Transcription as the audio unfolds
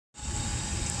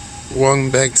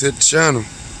Welcome back to the channel.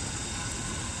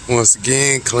 Once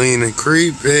again, clean and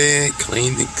creeping.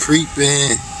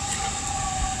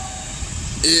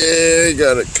 Yeah,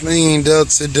 got it cleaned up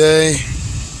today.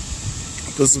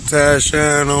 Put some tire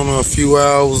shine on a few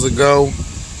hours ago.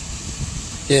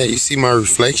 Yeah, you see my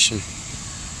reflection.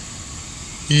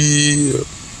 Yeah.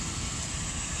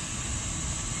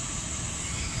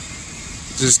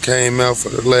 Just came out for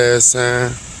the last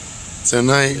time.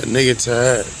 Tonight, a nigga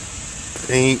tired.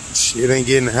 Shit ain't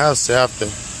getting the house after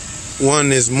 1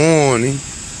 this morning.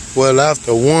 Well,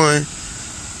 after 1,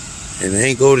 and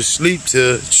ain't go to sleep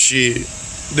till shit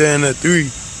down at 3.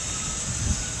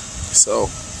 So,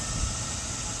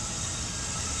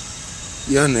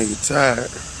 young nigga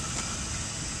tired.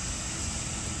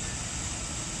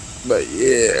 But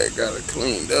yeah, I got it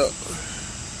cleaned up.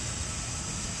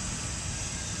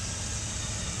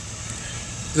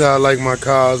 I like my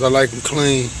cars. I like them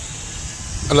clean.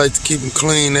 I like to keep them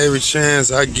clean every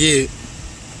chance I get.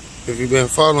 If you've been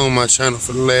following my channel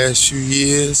for the last few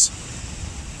years,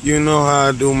 you know how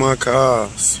I do my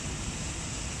cars.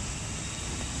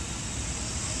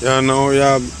 Y'all know,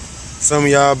 some of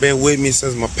y'all been with me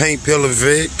since my paint pillar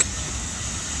Vic.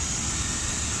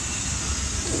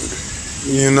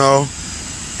 You know,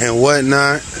 and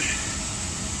whatnot.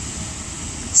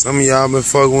 Some of y'all been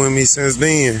fucking with me since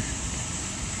then.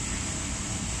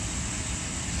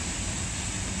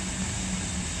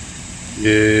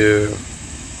 Yeah.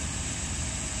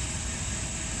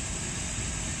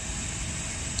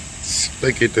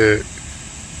 Look at that.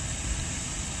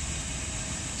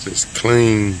 Just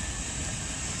clean.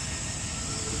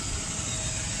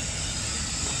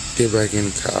 Get back in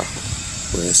the car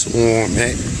where it's warm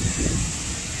at.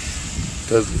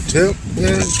 Cause the temp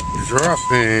is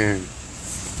dropping.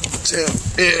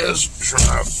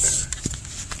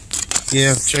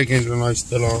 Yeah, check engine light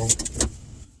still on.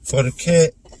 For the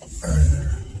cat.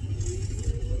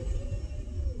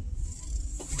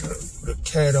 Put a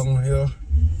cat on here.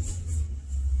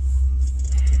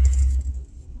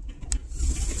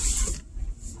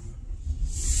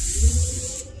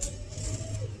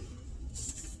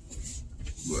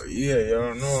 But yeah,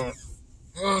 y'all know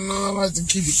I like to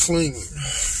keep it clean.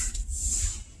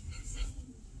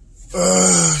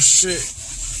 Shit.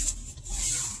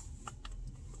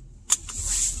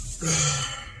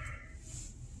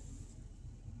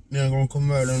 Now I'm gonna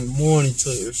come out in the morning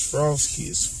till it's frosty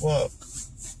as fuck.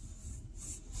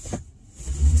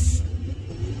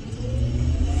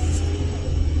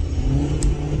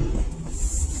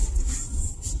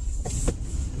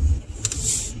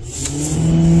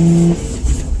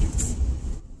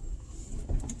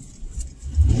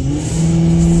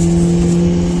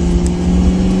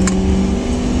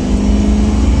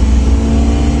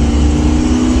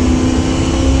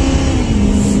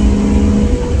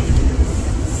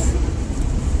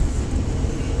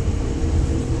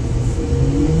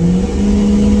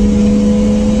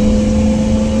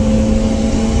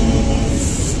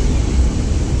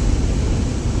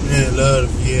 Love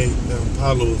the V8. The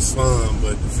Impala was fun,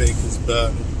 but the Vic is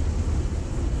better.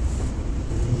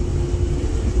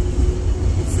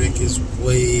 The Vic is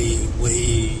way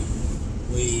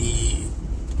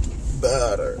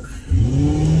better.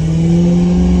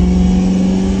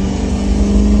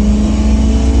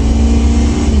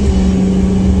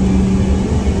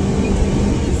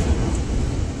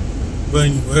 But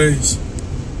anyways,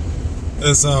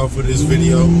 that's all for this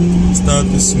video. Stop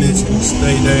the snitching.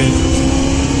 Stay dangerous.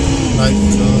 Like,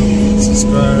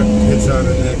 subscribe, catch y'all in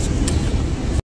the next one.